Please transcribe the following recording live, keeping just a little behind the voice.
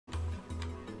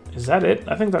Is that it?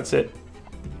 I think that's it.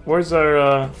 Where's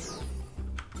our,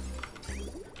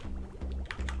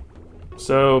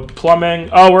 So, plumbing.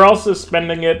 Oh, we're also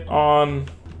spending it on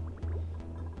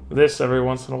this every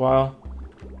once in a while.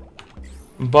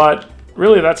 But,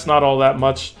 really, that's not all that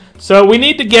much. So, we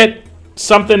need to get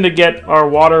something to get our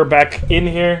water back in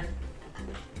here.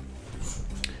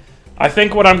 I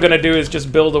think what I'm going to do is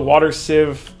just build a water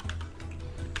sieve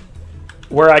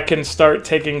where I can start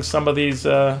taking some of these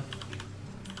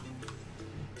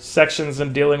sections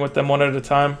and dealing with them one at a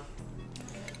time.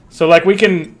 So like we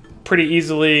can pretty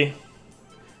easily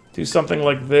do something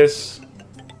like this.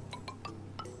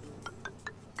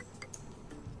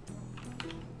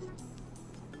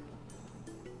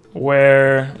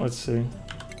 Where, let's see.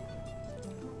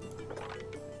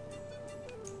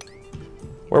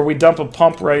 Where we dump a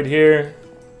pump right here.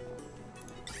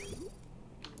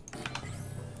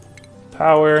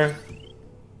 Power.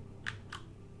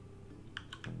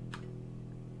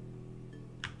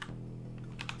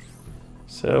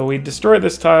 So we destroy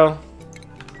this tile.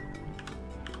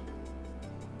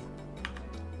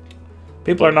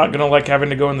 People are not going to like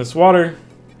having to go in this water.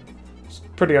 It's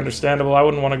pretty understandable. I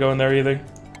wouldn't want to go in there either.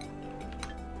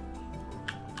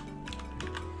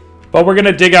 But we're going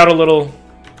to dig out a little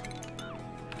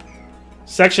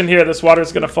section here. This water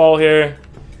is going to fall here.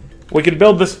 We can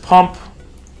build this pump.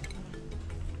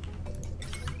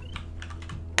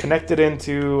 Connect it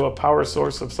into a power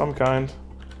source of some kind.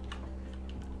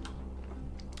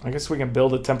 I guess we can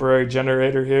build a temporary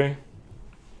generator here.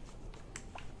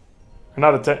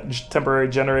 Not a temporary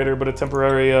generator, but a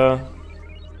temporary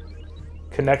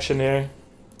connection here.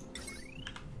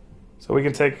 So we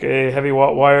can take a heavy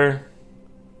watt wire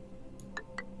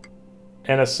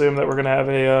and assume that we're going to have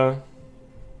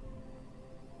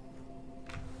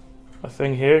a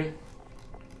thing here.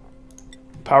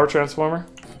 Power transformer.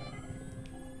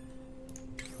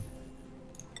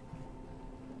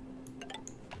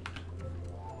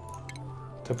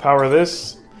 To power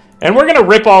this. And we're going to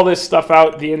rip all this stuff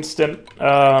out the instant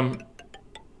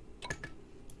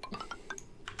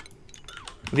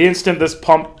this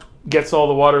pump gets all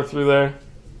the water through there.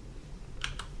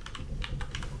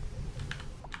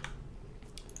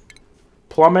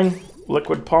 Plumbing,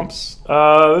 liquid pumps.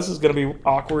 This is going to be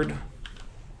awkward.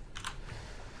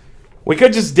 We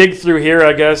could just dig through here,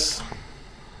 I guess.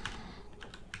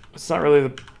 It's not really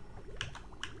the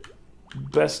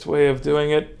best way of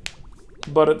doing it.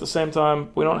 But at the same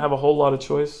time, we don't have a whole lot of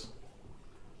choice.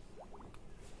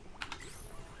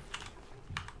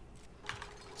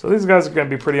 So these guys are going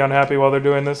to be pretty unhappy while they're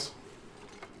doing this.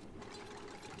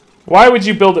 Why would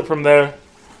you build it from there?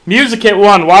 Music hit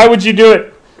 1. Why would you do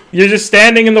it? You're just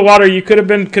standing in the water. You could have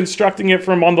been constructing it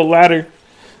from on the ladder.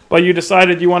 But you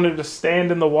decided you wanted to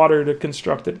stand in the water to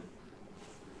construct it.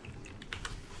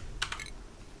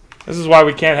 This is why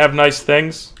we can't have nice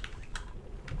things.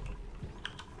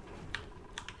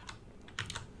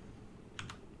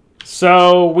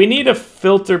 So we need a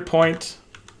filter point.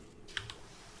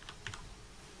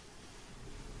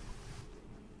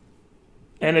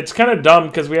 And it's kind of dumb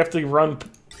because we have to run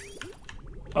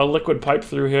a liquid pipe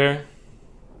through here.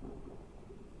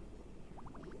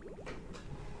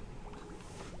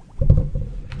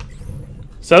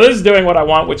 So this is doing what I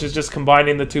want, which is just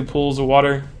combining the two pools of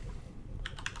water.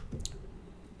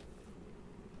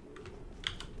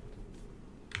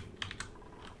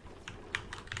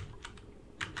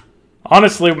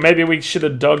 Honestly, maybe we should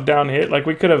have dug down here. Like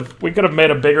we could have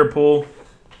made a bigger pool.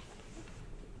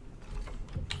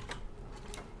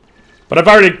 But I've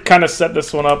already kind of set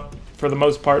this one up for the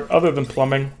most part, other than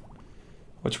plumbing,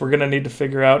 which we're gonna need to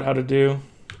figure out how to do.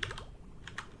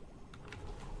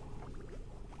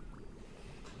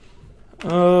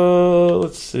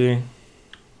 Let's see.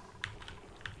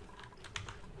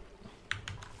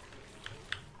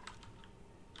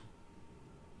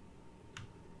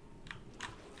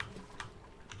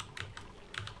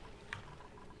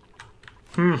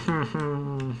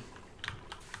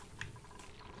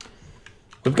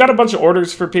 We've got a bunch of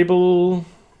orders for people.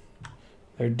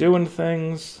 They're doing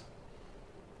things.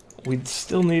 We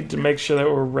still need to make sure that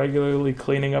we're regularly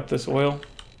cleaning up this oil.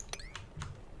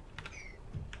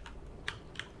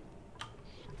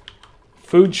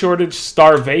 Food shortage,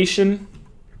 starvation.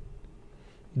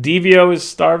 Devio is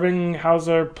starving. How's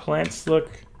our plants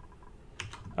look?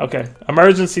 Okay,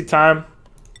 emergency time.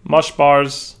 Mush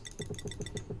bars.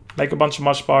 Make a bunch of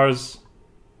mush bars.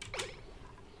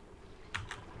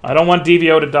 I don't want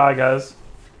Devio to die, guys.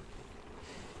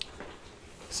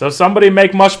 So somebody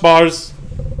make mush bars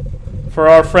for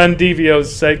our friend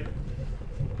Devio's sake.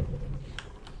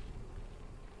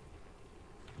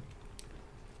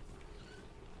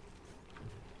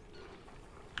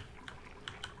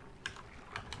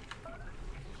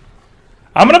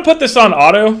 I'm going to put this on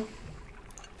auto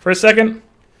for a second.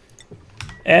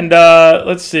 And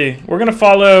let's see. We're going to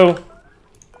follow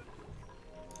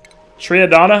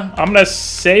Triadana. I'm going to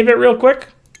save it real quick.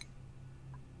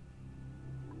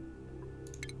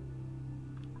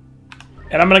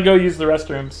 And I'm going to go use the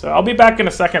restroom. So I'll be back in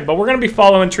a second. But we're going to be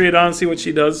following Triadana and see what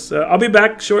she does. So I'll be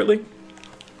back shortly.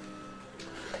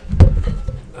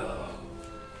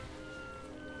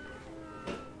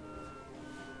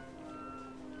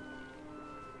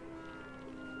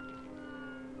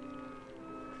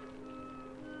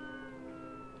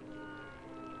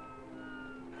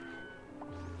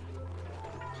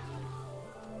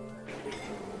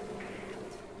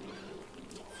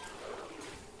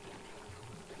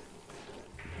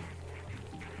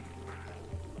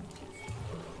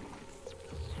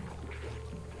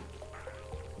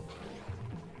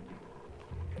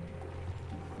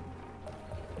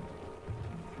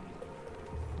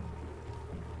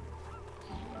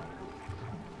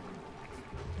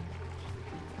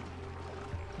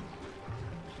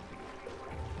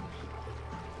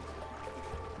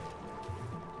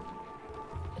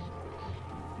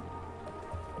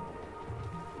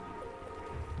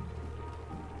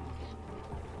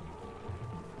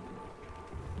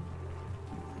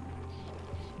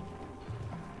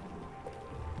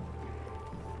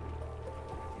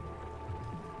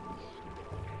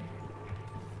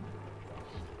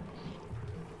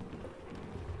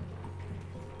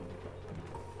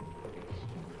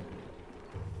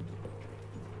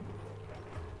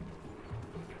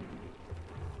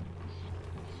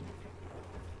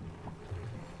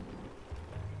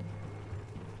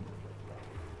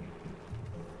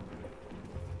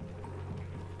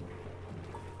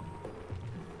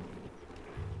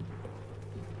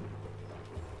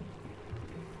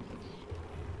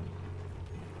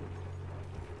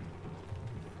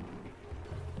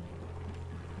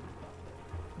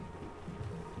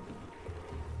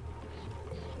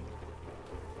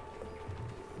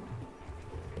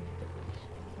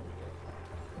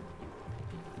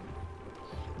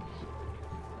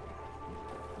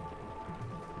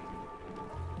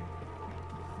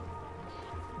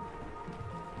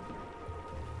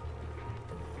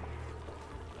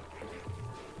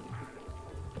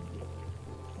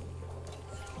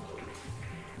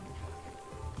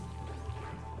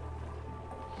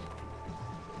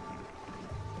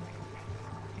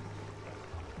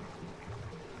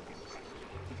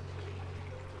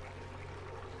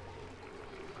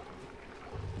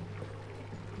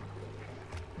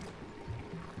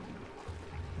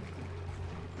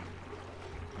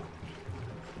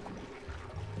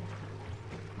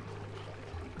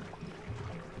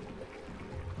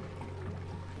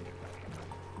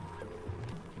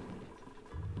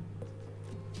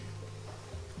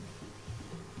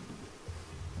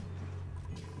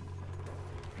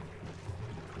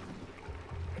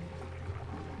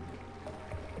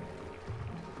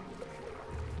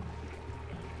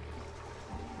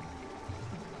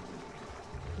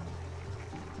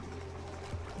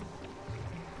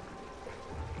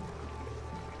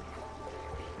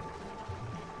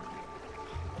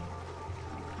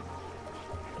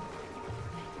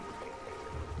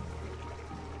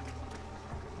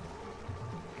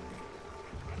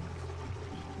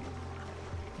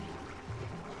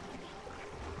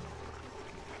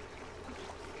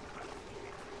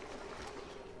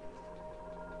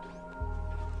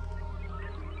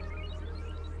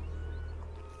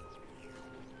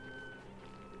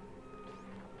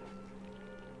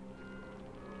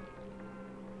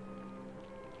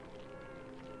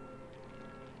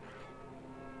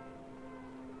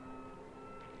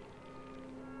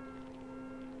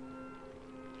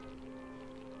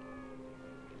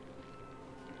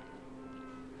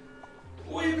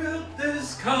 We built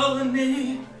this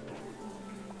colony.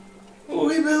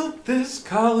 We built this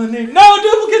colony. No,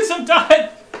 duplicates have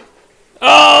died.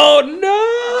 Oh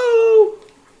no.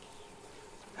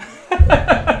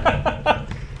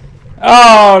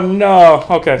 Oh no.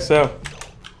 Okay, so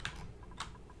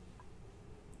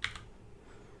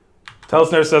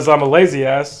Telsner says I'm a lazy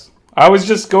ass. I was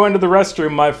just going to the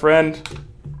restroom, my friend.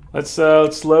 Let's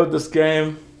load this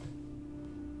game.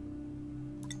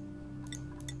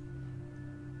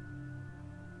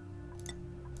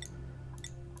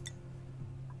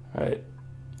 Alright,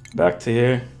 back to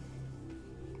here.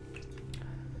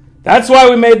 That's why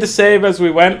we made the save as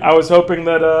we went. I was hoping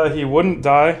that he wouldn't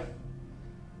die.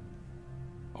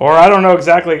 Or I don't know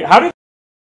exactly. How did...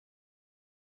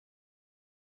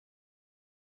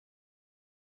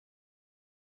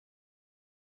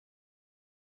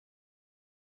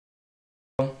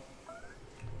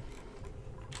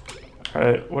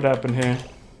 Alright, what happened here?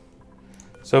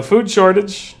 So food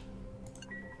shortage.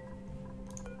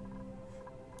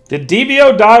 Did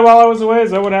DVO die while I was away?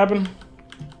 Is that what happened?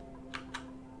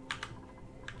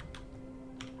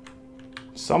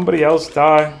 Somebody else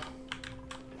die.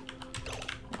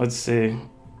 Let's see.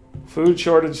 Food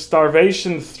shortage,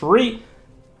 starvation 3.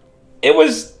 It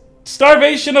was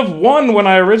starvation of 1 when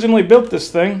I originally built this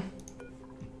thing.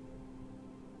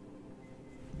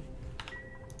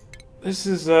 This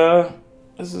is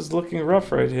looking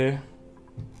rough right here.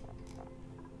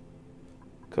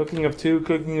 Cooking of 2,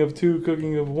 cooking of 2,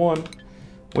 cooking of 1.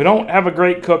 We don't have a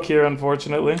great cook here,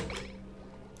 unfortunately.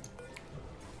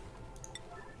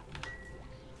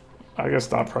 I guess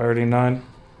not priority 9.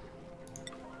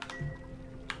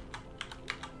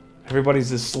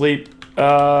 Everybody's asleep.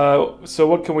 So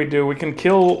what can we do? We can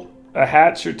kill a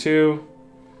hatch or 2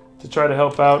 to try to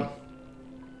help out.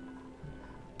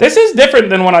 This is different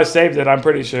than when I saved it, I'm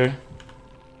pretty sure.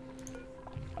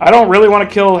 I don't really want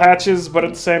to kill hatches, but at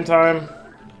the same time,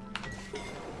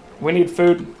 we need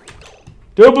food.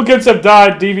 Duplicants have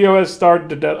died. DVO has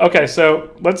starved to death. Okay, so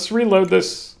let's reload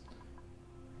this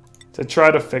to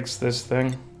try to fix this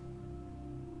thing.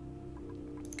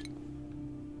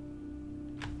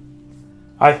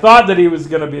 I thought that he was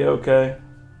going to be okay.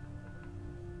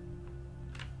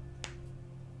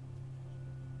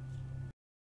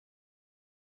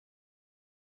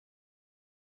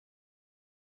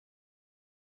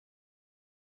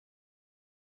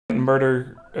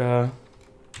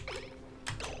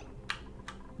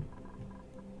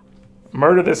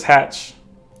 Murder this hatch.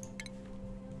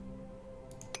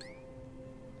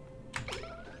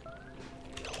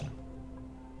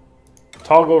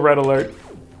 Toggle red alert.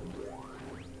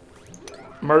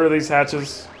 Murder these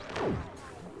hatches.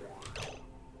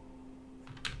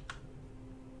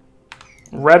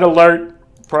 Red alert.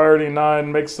 Priority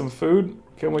 9. Make some food.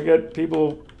 Can we get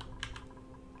people...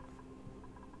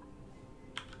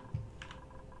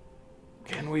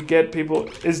 Can we get people...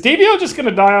 Is DVO just going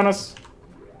to die on us?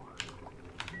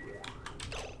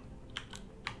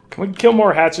 Can we kill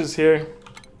more hatches here?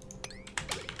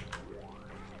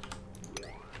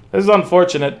 This is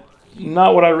unfortunate.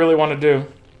 Not what I really want to do.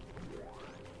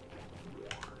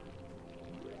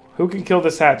 Who can kill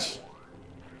this hatch?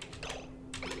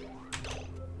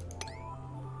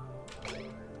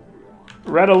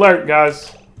 Red alert,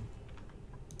 guys.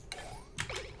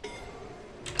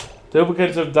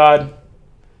 Duplicants have died.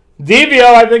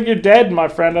 DVO, I think you're dead, my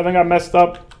friend. I think I messed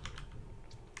up.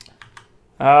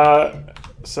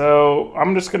 So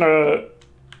I'm just gonna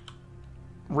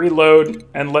reload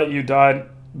and let you die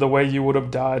the way you would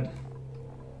have died.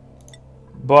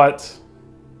 But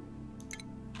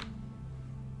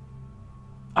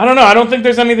I don't know. I don't think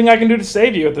there's anything I can do to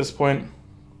save you at this point.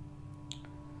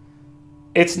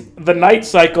 It's the night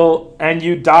cycle, and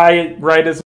you die right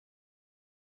as...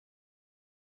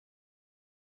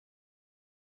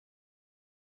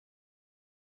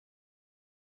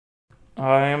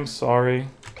 I am sorry.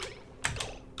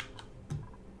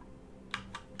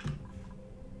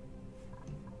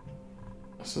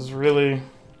 This is really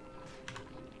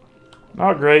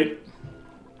not great.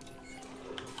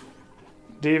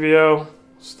 DVO,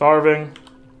 starving.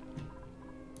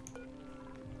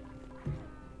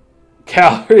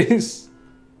 Calories.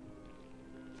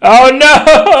 Oh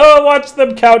no! Watch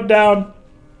them count down.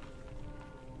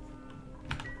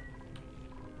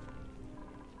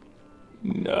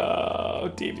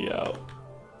 No, DVO.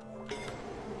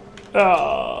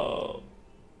 Oh.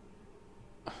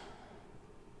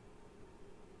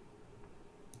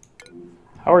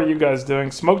 How are you guys doing?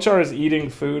 Smokechar is eating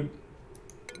food.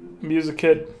 Music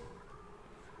kit.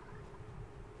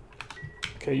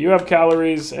 Okay, you have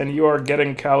calories and you are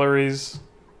getting calories.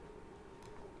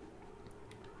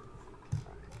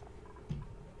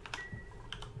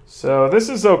 So this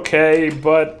is okay,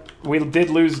 but we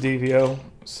did lose DVO.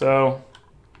 So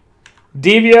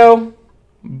DVO,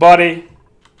 buddy,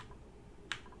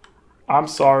 I'm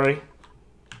sorry.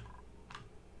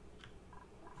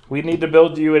 We need to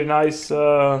build you a nice,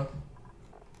 what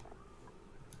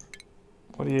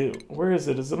do you, where is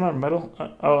it? Is it on our metal?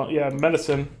 Oh, yeah,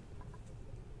 medicine.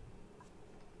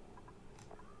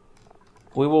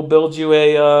 We will build you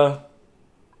a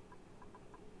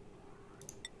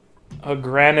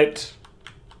granite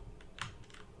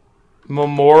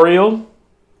memorial.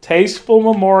 Tasteful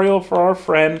memorial for our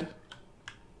friend.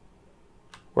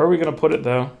 Where are we going to put it,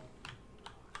 though?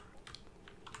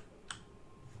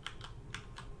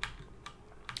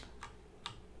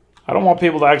 I don't want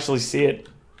people to actually see it.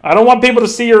 I don't want people to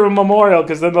see your memorial,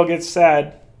 because then they'll get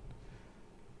sad.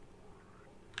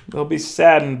 They'll be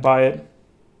saddened by it.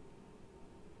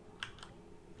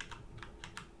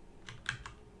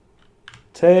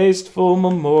 Tasteful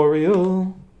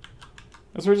memorial.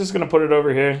 Guess we're just gonna put it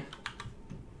over here.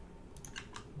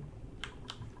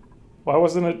 Why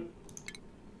wasn't it?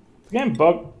 The game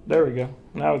bugged. There we go.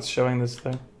 Now it's showing this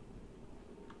thing.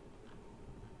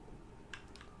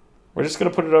 We're just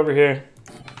gonna put it over here.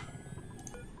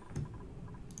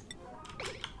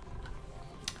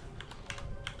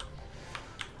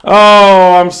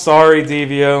 Oh, I'm sorry,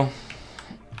 Devio.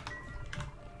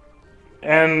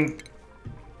 And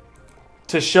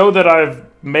to show that I've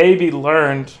maybe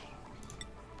learned,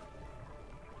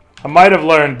 I might have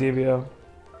learned, Devio.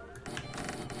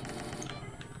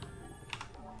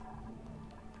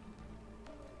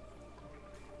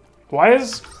 Why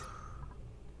is...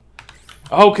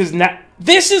 Oh, because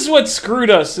this is what screwed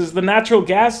us, is the natural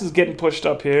gas is getting pushed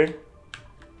up here.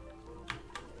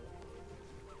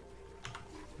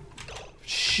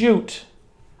 Shoot.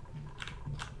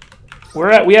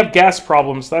 We have gas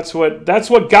problems. That's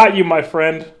what got you, my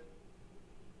friend.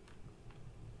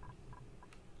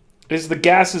 Is the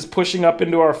gas is pushing up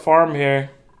into our farm here.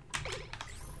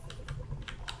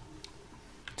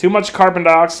 Too much carbon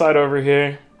dioxide over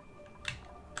here.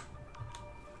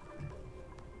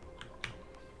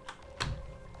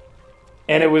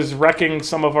 And it was wrecking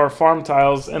some of our farm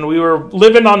tiles, and we were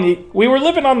living on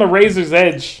the razor's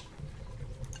edge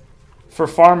for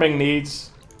farming needs.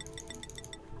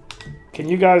 Can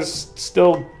you guys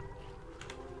still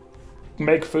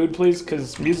make food, please?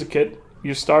 Because Music Kit,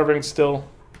 you're starving still.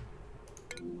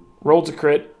 Roll to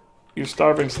crit, you're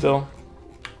starving still.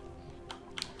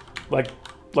 Like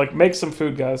make some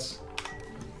food, guys.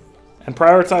 And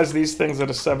prioritize these things at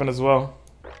a 7 as well.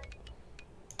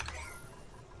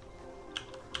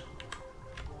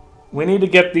 We need to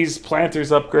get these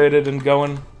planters upgraded and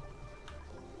going.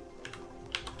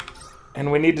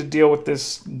 And we need to deal with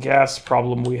this gas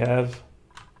problem we have.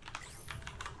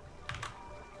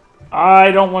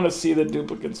 I don't want to see the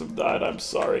duplicants have died. I'm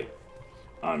sorry.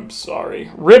 I'm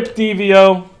sorry. Rip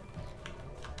Devio.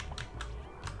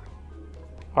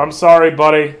 I'm sorry,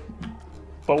 buddy.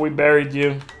 But we buried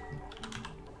you.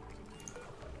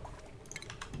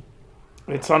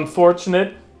 It's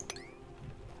unfortunate.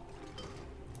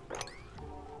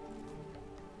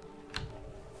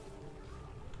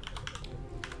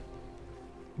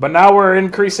 But now we're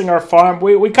increasing our farm.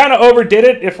 We kind of overdid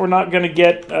it if we're not going to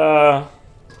get...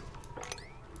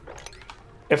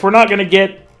 if we're not going to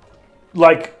get,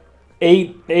 like,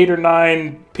 8 or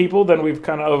 9 people, then we've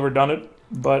kind of overdone it.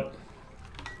 But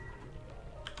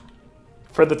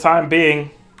for the time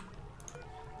being,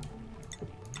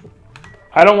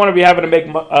 I don't want to be having to make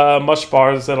mush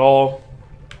bars at all.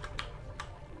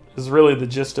 Is really the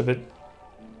gist of it.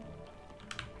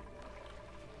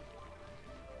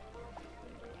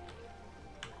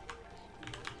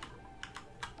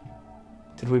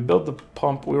 Did we build the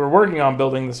pump? We were working on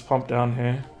building this pump down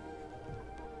here.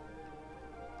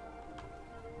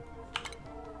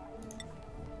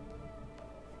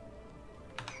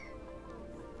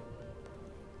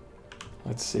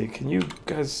 Let's see. Can you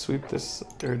guys sweep this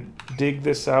or dig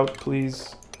this out,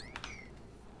 please?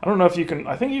 I don't know if you can.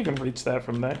 I think you can reach that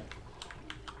from there.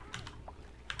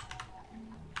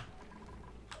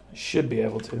 I should be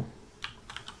able to.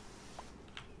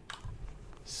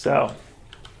 So.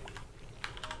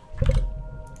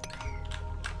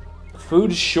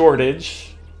 Food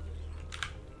shortage.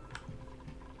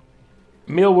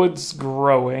 Mealwood's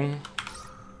growing.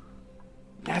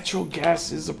 Natural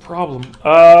gas is a problem.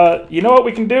 You know what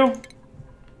we can do?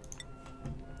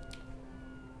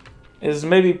 Is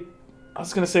maybe... I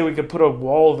was going to say we could put a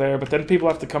wall there, but then people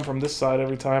have to come from this side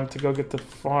every time to go get the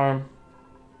farm.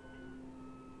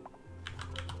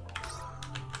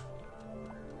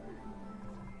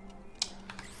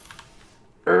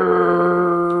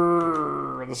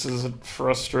 This is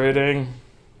frustrating.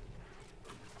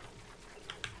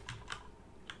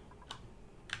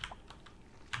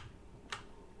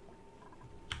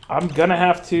 I'm gonna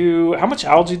have to... How much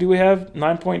algae do we have?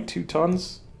 9.2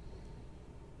 tons?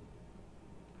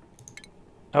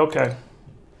 Okay.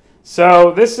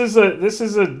 So this is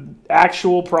a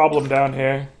actual problem down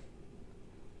here.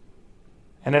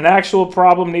 And an actual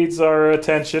problem needs our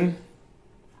attention.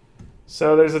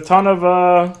 So there's a ton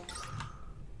of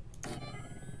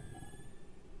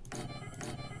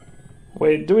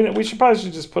wait, we should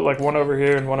probably just put like one over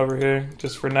here and one over here,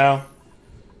 just for now.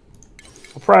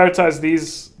 We'll prioritize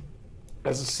these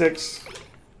as a 6.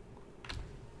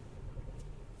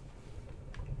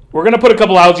 We're gonna put a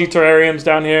couple algae terrariums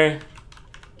down here.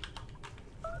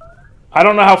 I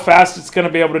don't know how fast it's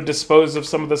gonna be able to dispose of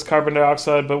some of this carbon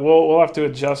dioxide, but we'll have to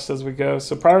adjust as we go.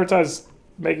 So prioritize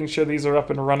making sure these are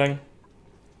up and running.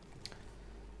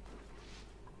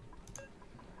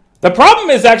 The problem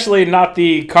is actually not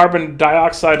the carbon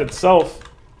dioxide itself.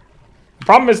 The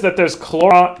problem is that there's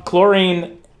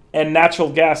chlorine and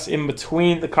natural gas in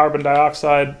between the carbon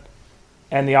dioxide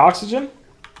and the oxygen.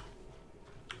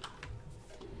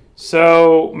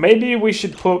 So maybe we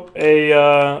should put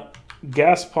a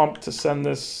gas pump to send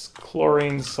this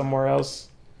chlorine somewhere else.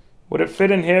 Would it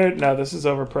fit in here? No, this is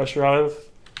overpressurized.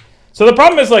 So the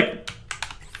problem is, like,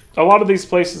 a lot of these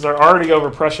places are already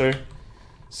overpressure.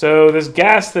 So this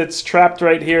gas that's trapped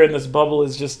right here in this bubble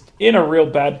is just in a real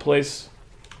bad place.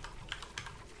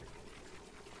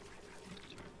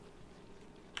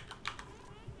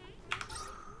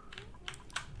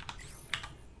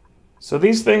 So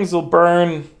these things will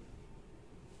burn...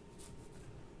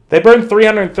 They burn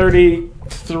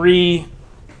 333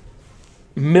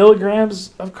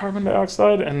 milligrams of carbon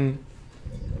dioxide and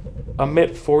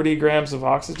emit 40 grams of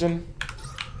oxygen.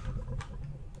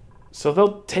 So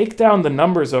they'll take down the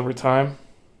numbers over time.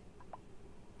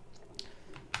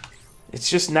 It's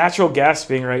just natural gas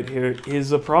being right here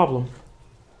is a problem.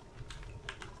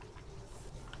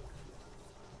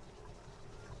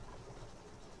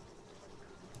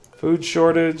 Food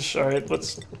shortage. All right,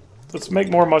 let's make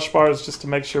more mush bars just to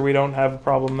make sure we don't have a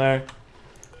problem there.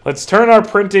 Let's turn our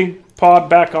printing pod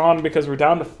back on because we're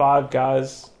down to 5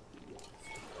 guys.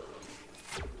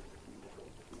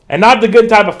 And not the good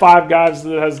type of 5 guys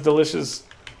that has delicious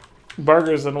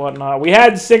burgers and whatnot. We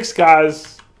had 6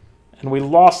 guys and we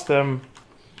lost them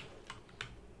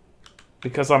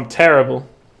because I'm terrible.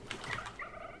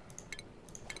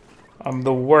 I'm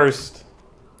the worst.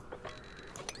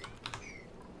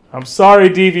 I'm sorry,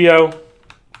 DVO,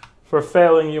 for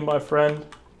failing you, my friend.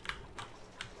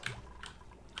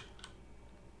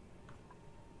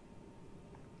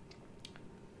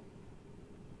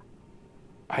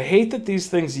 I hate that these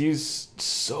things use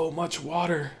so much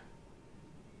water.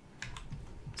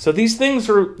 So these things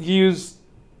use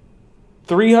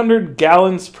 300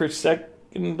 gallons per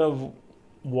second of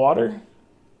water.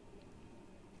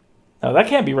 No, that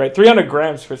can't be right. 300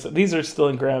 grams per second. These are still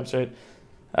in grams, right?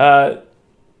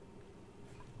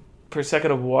 Per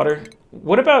second of water.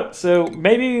 What about, so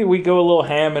maybe we go a little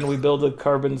ham and we build a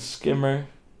carbon skimmer.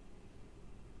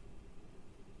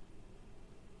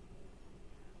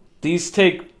 These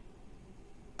take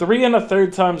 3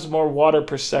 1/3 times more water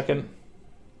per second,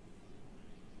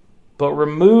 but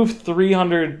remove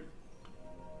 300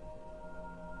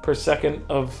 per second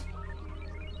of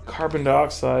carbon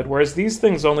dioxide, whereas these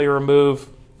things only remove,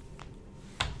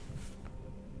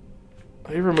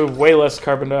 they remove way less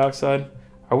carbon dioxide.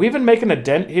 Are we even making a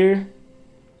dent here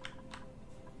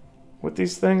with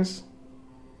these things?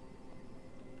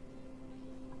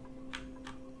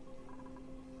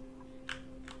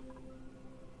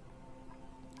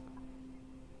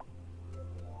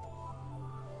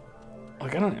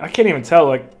 Like, I can't even tell.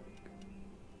 Like,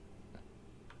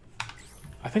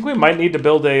 I think we might need to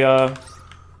build a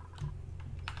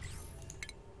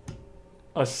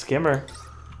skimmer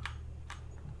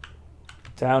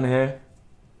down here.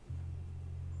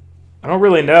 I don't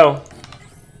really know,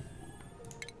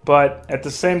 but at the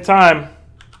same time,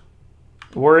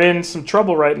 we're in some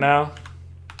trouble right now.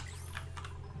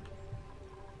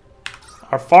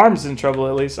 Our farm's in trouble,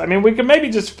 at least. I mean, we could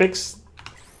maybe just fix...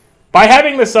 By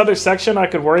having this other section, I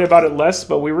could worry about it less,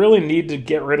 but we really need to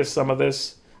get rid of some of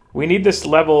this. We need this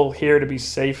level here to be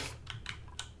safe.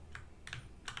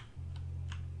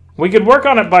 We could work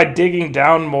on it by digging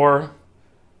down more,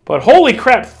 but holy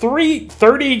crap,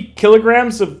 30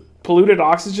 kilograms of polluted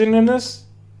oxygen in this?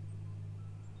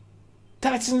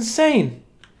 That's insane.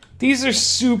 These are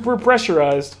super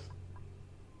pressurized.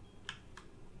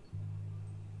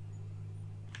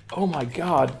 Oh my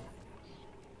god.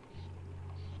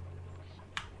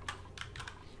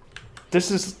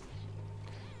 This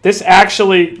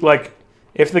actually, like,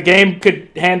 if the game could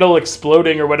handle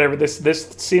exploding or whatever, this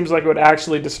seems like it would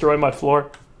actually destroy my floor.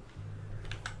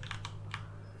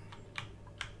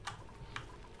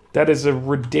 That is a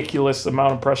ridiculous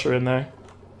amount of pressure in there.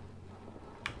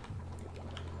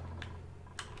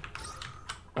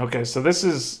 Okay, so this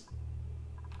is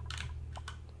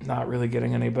not really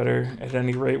getting any better at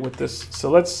any rate with this. So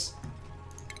let's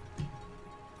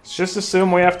just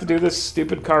assume we have to do this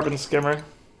stupid carbon skimmer,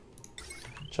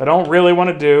 which I don't really want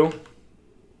to do.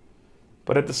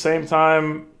 But at the same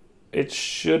time, it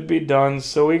should be done.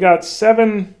 So we got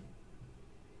 7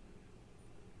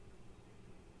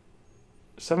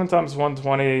 times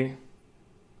 120.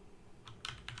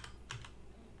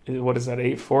 What is that,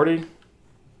 840?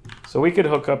 So we could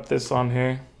hook up this on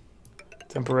here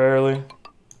temporarily.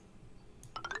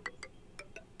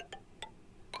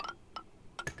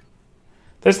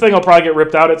 This thing will probably get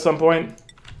ripped out at some point,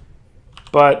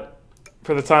 but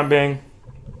for the time being.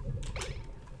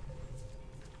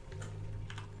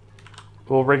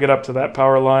 We'll rig it up to that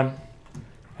power line.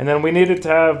 And then we needed to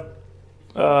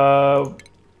have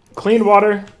clean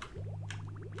water,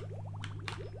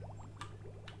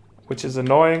 which is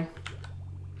annoying.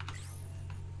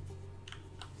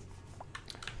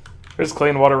 There's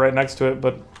clean water right next to it,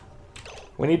 but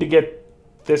we need to get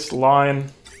this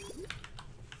line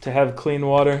to have clean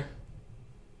water.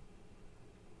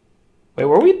 Wait,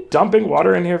 were we dumping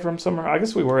water in here from somewhere? I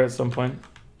guess we were at some point.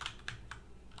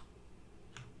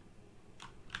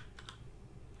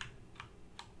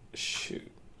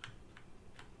 Shoot.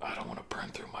 I don't want to burn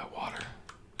through my water.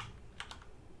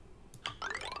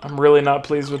 I'm really not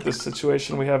pleased with this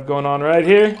situation we have going on right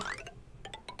here.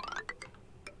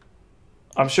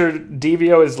 I'm sure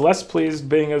Devio is less pleased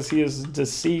being as he is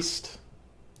deceased.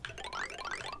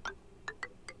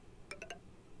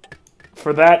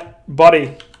 For that,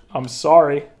 buddy, I'm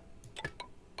sorry.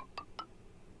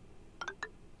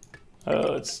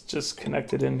 Let's just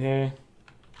connect it in here.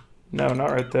 No,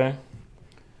 not right there.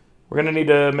 We're gonna need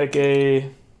to make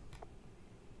a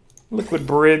liquid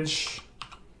bridge.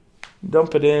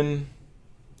 Dump it in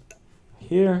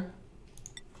here.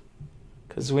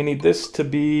 Because we need this to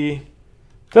be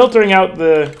filtering out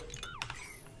the...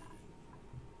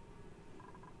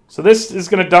 So this is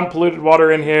gonna dump polluted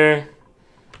water in here.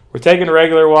 We're taking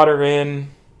regular water in.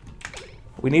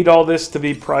 We need all this to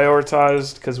be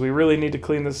prioritized because we really need to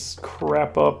clean this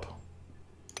crap up.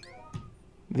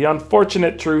 The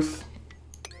unfortunate truth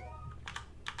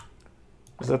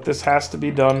is that this has to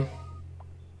be done.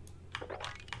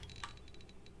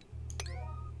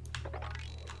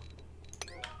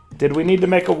 Did we need to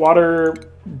make a water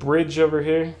bridge over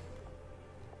here?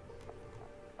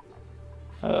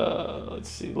 Let's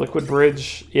see, liquid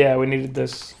bridge. Yeah, we needed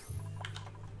this.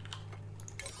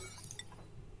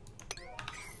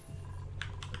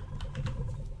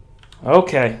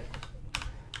 Okay.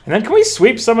 And then can we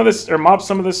sweep some of this, or mop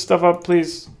some of this stuff up,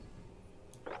 please?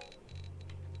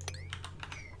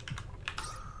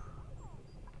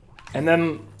 And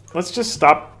then let's just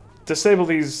disable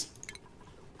these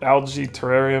algae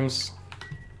terrariums.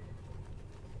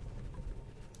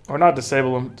 Or not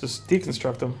disable them, just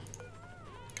deconstruct them.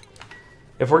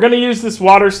 If we're going to use this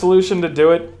water solution to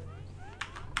do it,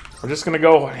 we're just going to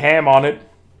go ham on it.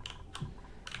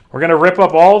 We're going to rip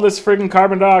up all this friggin'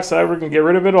 carbon dioxide. We're going to get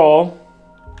rid of it all.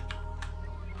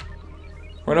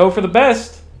 We're going to hope for the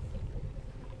best.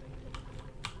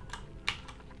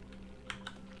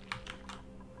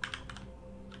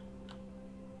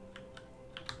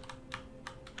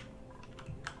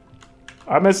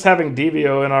 I miss having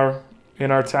Devio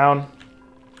in our town.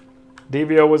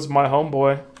 Devio was my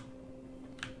homeboy.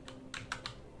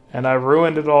 And I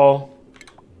ruined it all.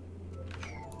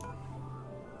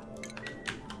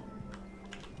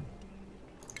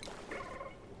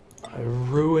 I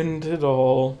ruined it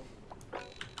all.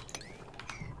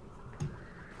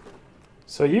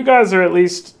 So you guys are at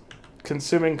least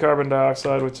consuming carbon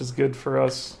dioxide, which is good for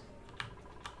us.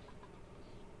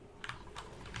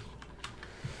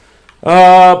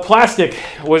 Plastic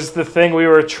was the thing we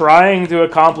were trying to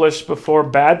accomplish before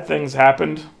bad things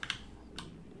happened.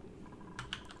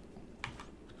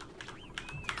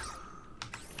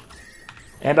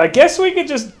 And I guess we could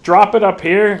just drop it up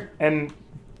here and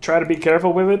try to be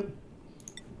careful with it.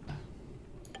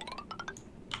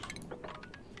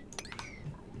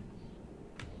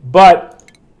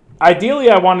 But ideally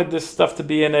I wanted this stuff to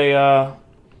be in a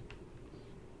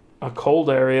cold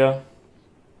area.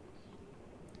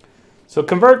 So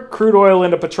convert crude oil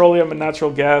into petroleum and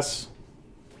natural gas.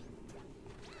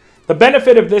 The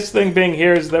benefit of this thing being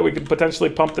here is that we could potentially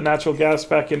pump the natural gas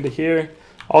back into here.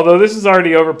 Although this is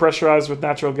already overpressurized with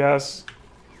natural gas.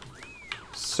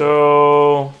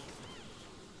 So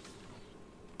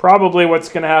probably what's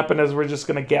going to happen is we're just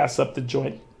going to gas up the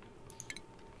joint.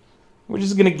 We're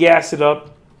just going to gas it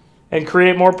up and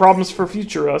create more problems for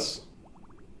future us.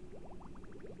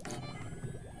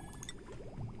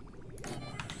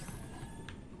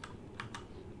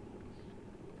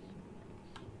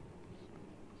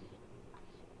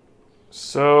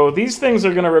 So these things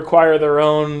are going to require their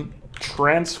own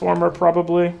transformer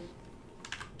probably.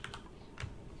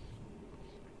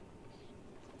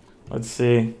 Let's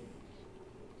see.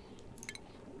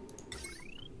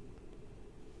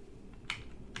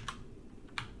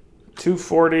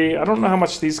 $240. I don't know how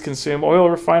much these consume. Oil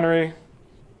refinery.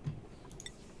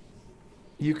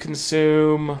 You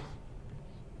consume...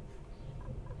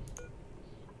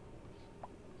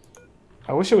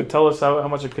 I wish it would tell us how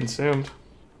much it consumed.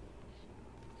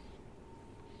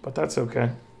 But that's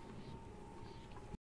okay.